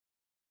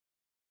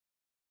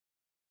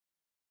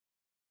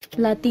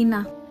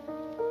Latina,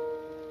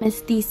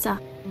 mestiza,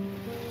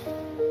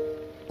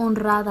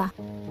 honrada,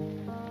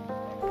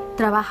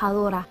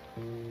 trabajadora,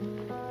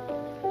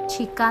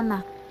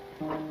 chicana,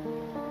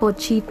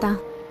 pochita,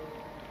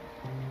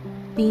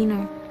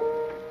 beaner,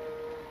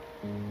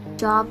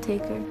 job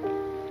taker,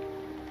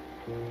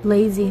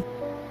 lazy,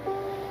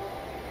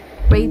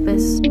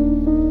 rapist,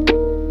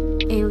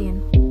 alien.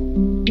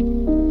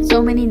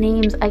 So many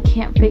names I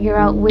can't figure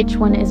out which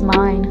one is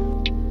mine,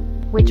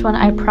 which one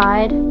I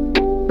pride,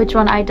 which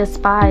one I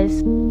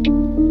despise.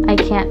 I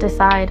can't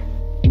decide.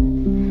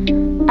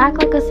 Act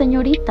like a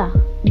señorita.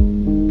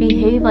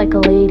 Behave like a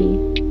lady.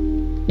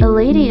 A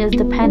lady is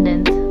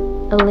dependent.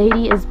 A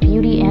lady is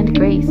beauty and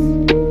grace.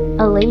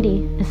 A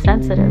lady is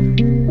sensitive.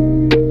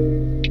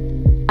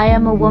 I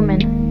am a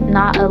woman,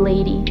 not a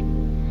lady.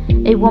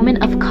 A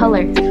woman of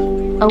color.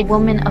 A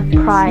woman of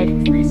pride.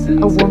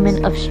 A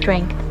woman of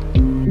strength.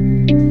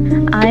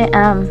 I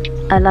am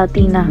a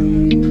Latina.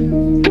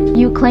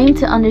 You claim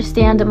to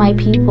understand my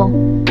people.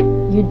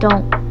 You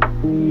don't.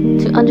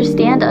 To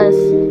understand us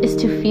is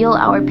to feel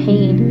our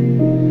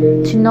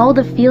pain. To know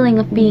the feeling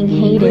of being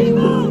hated.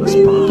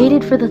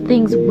 Hated for the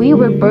things we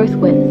were birthed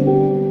with.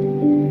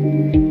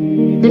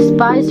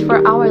 Despised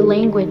for our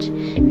language,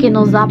 que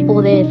nos da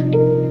poder.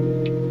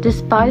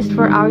 Despised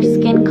for our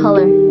skin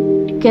color,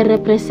 que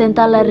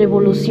representa la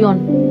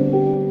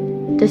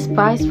revolución.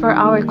 Despised for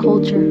our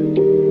culture,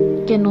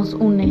 que nos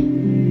une.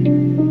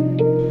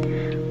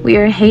 We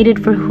are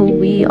hated for who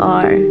we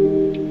are.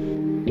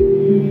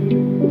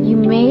 You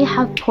may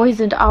have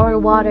poisoned our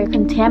water,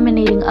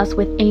 contaminating us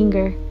with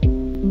anger.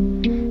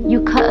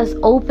 You cut us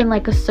open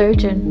like a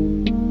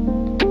surgeon,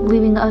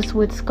 leaving us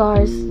with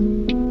scars.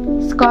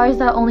 Scars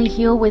that only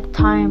heal with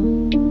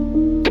time.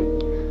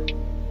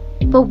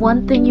 But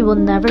one thing you will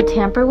never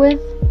tamper with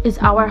is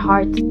our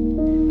hearts.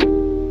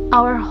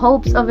 Our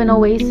hopes of an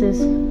oasis.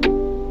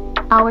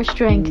 Our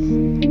strength.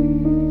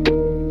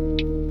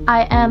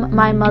 I am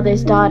my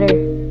mother's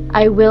daughter.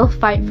 I will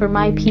fight for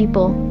my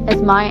people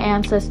as my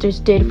ancestors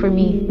did for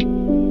me.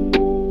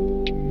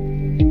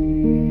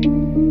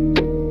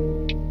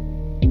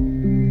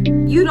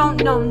 You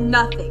don't know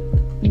nothing.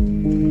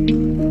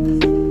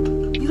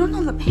 You don't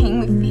know the pain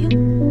we feel.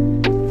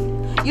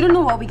 You don't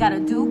know what we gotta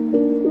do.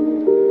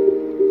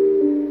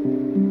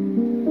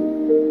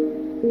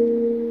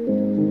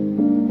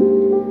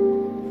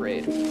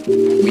 Afraid.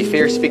 We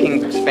fear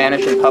speaking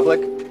Spanish in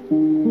public.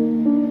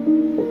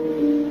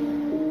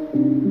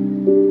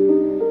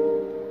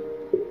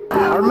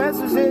 Our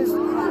message is,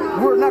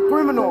 we're not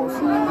criminals.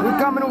 We're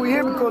coming over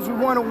here because we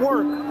want to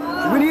work.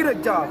 We need a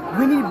job.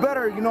 We need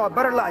better, a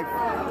better life.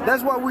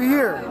 That's why we're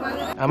here.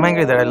 I'm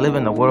angry that I live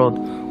in a world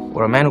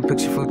where a man who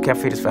picks your food can't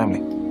feed his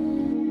family.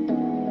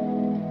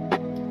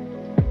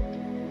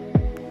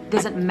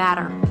 Doesn't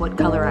matter what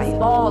color I am.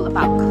 It's all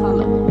about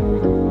color.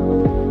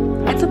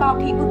 It's about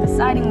people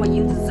deciding what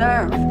you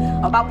deserve.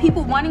 About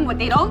people wanting what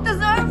they don't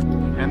deserve.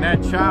 And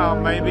that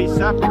child may be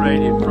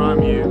separated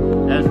from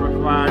you as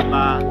required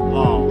by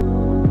law.